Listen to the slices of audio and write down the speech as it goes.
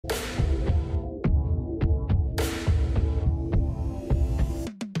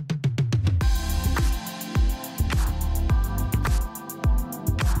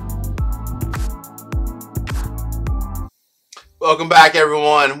Welcome back,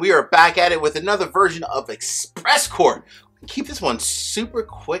 everyone. We are back at it with another version of Express Court. Keep this one super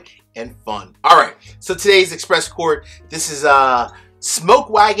quick and fun. All right, so today's Express Court, this is Smoke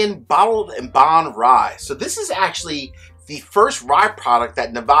Wagon Bottled and Bond Rye. So this is actually the first rye product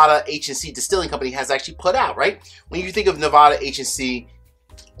that Nevada H&C Distilling Company has actually put out, right? When you think of Nevada H&C,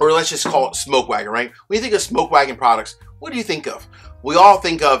 or let's just call it Smoke Wagon, right? When you think of Smoke Wagon products, what do you think of? We all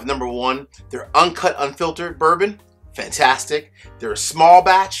think of, number one, their uncut, unfiltered bourbon. Fantastic. They're a small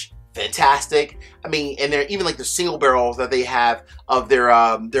batch. Fantastic. I mean, and they're even like the single barrels that they have of their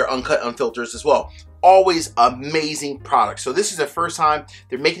uncut, unfilters as well. Always amazing products. So this is the first time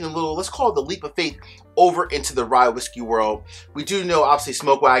they're making a little, let's call it the leap of faith, over into the rye whiskey world. We do know, obviously,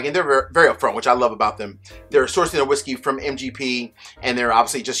 Smoke Wagon, they're very, very upfront, which I love about them. They're sourcing their whiskey from MGP, and they're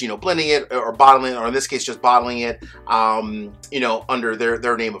obviously just, blending it or bottling it, or in this case, just bottling it, under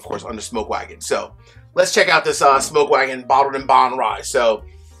their name, of course, under Smoke Wagon. So let's check out this Smoke Wagon Bottled and Bond Rye. So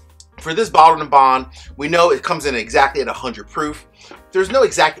for this Bottled and Bond, we know it comes in exactly at 100 proof. There's no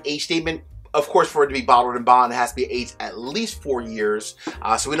exact age statement. Of course, for it to be bottled and bond, it has to be aged at least 4 years.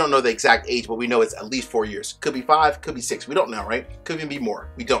 So we don't know the exact age, but we know it's at least 4 years. Could be 5, could be 6. We don't know, right? Could even be more.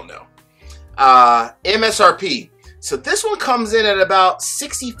 We don't know. MSRP. So this one comes in at about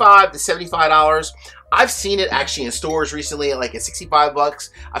 $65 to $75. I've seen it actually in stores recently at like at 65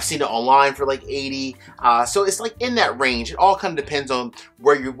 bucks. I've seen it online for like 80. So it's like in that range. It all kind of depends on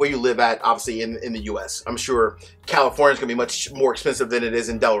where you live at, obviously in the US. I'm sure California is going to be much more expensive than it is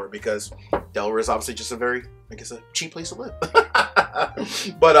in Delaware, because Delaware is obviously just a very, I guess, a cheap place to live.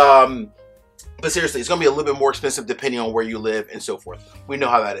 But seriously, it's going to be a little bit more expensive depending on where you live and so forth. We know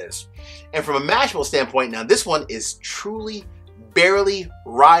how that is. And from a mash bill standpoint, now this one is truly barely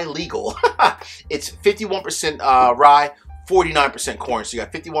rye legal. It's 51% rye, 49% corn. So you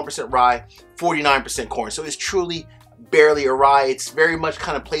got 51% rye, 49% corn. So it's truly barely a rye. It's very much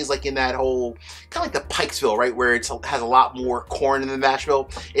kind of plays like in that whole, kind of like the Pikesville, right? Where it has a lot more corn in the mash bill.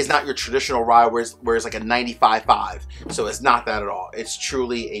 It's not your traditional rye where it's like a 95.5. So it's not that at all. It's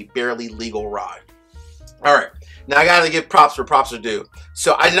truly a barely legal rye. All right. Now I gotta give props where props are due.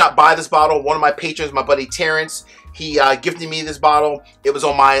 So I did not buy this bottle. One of my patrons, my buddy Terrence, he gifted me this bottle. It was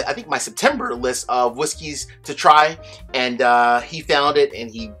on my, I think, my September list of whiskeys to try, and he found it and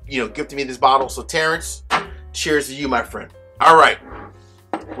he, gifted me this bottle. So Terrence, cheers to you, my friend. All right,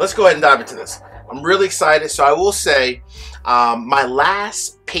 let's go ahead and dive into this. I'm really excited. So I will say, my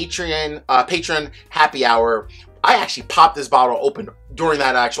last patron happy hour, I actually popped this bottle open during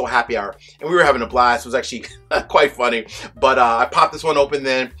that actual happy hour, and we were having a blast. It was actually quite funny, but I popped this one open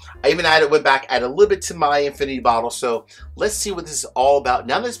then. I even went back, added a little bit to my Infinity bottle. So let's see what this is all about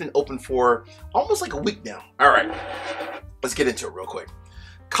now that it's been open for almost like a week now. All right, let's get into it real quick.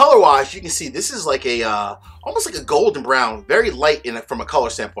 Color-wise, you can see this is like a almost like a golden brown, very light from a color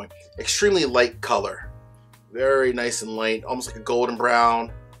standpoint. Extremely light color, very nice and light, almost like a golden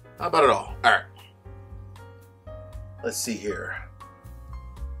brown. Not bad at all. All right. Let's see here.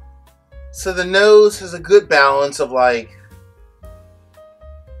 So the nose has a good balance of like,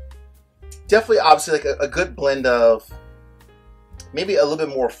 definitely obviously like a good blend of maybe a little bit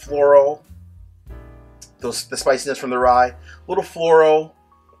more floral, the spiciness from the rye, a little floral,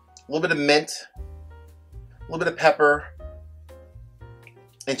 a little bit of mint, a little bit of pepper,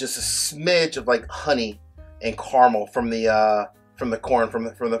 and just a smidge of like honey and caramel from the corn, from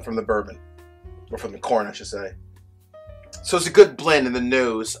the bourbon, or from the corn, I should say. So it's a good blend in the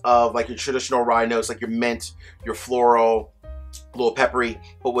nose of like your traditional rye nose, like your mint, your floral, a little peppery,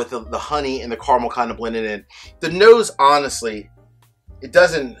 but with the honey and the caramel kind of blended in. The nose, honestly, it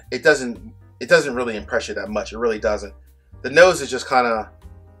doesn't really impress you that much. It really doesn't. The nose is just kind of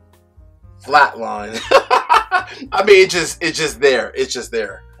flatline. I mean, it's just there. It's just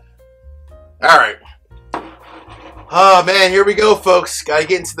there. All right. Oh man, here we go, folks. Got to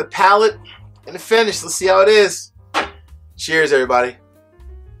get into the palate and the finish. Let's see how it is. Cheers, everybody.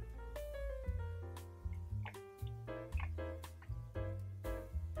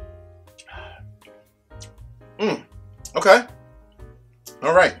 Okay.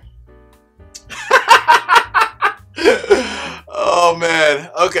 All right. Oh,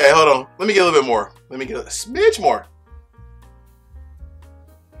 man. Okay, hold on. Let me get a little bit more. Let me get a smidge more.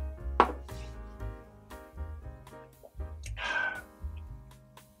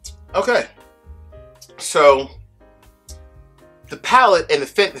 Okay. So the palate and the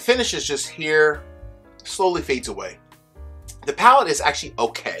finish is just here, slowly fades away. The palate is actually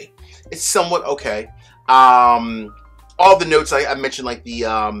okay. It's somewhat okay. All the notes I mentioned, like the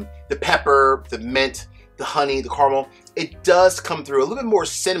pepper, the mint, the honey, the caramel, it does come through a little bit more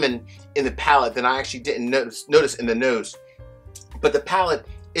cinnamon in the palate than I actually didn't notice in the nose. but the palate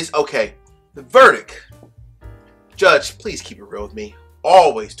is okay. The verdict, Judge, please keep it real with me.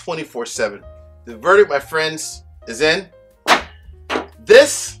 Always 24/7. The verdict, my friends, is in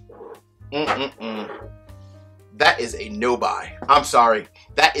this. That is a no buy. I'm sorry.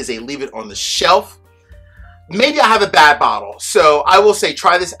 That is a leave it on the shelf. Maybe I have a bad bottle, so I will say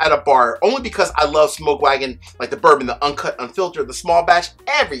try this at a bar, only because I love Smoke Wagon, like the bourbon, the uncut, unfiltered, the small batch.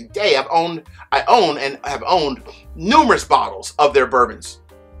 Every day I own and have owned numerous bottles of their bourbons.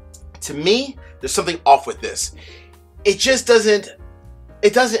 To me, there's something off with this. It just doesn't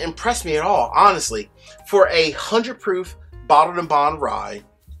impress me at all, honestly. For a 100 proof bottled and bond rye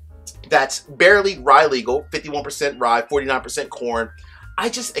that's barely rye legal, 51% rye, 49% corn, I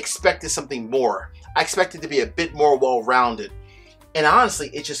just expected something more. I expected to be a bit more well-rounded. And honestly,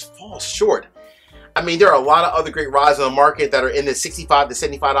 it just falls short. I mean, there are a lot of other great ryes on the market that are in the $65 to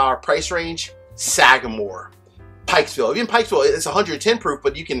 $75 price range. Sagamore, Pikesville. Even Pikesville, it's 110 proof,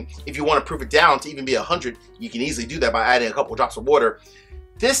 but you can, if you want to proof it down to even be 100, you can easily do that by adding a couple drops of water.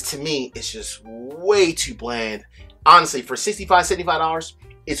 This, to me, is just way too bland. Honestly, for $65, $75,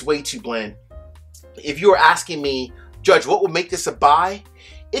 it's way too bland. If you were asking me, Judge, what would make this a buy?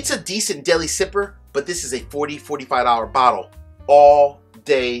 It's a decent deli sipper, but this is a $40, $45 bottle all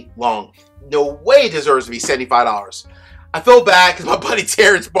day long. No way it deserves to be $75. I feel bad because my buddy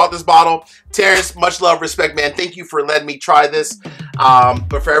Terrence bought this bottle. Terrence, much love, respect, man. Thank you for letting me try this.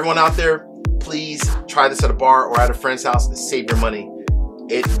 But for everyone out there, please try this at a bar or at a friend's house and save your money.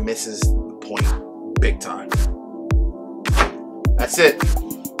 It misses the point big time. That's it.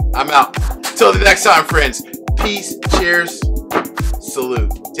 I'm out. Till the next time, friends. Peace, cheers,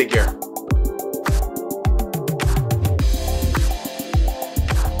 salute. Take care.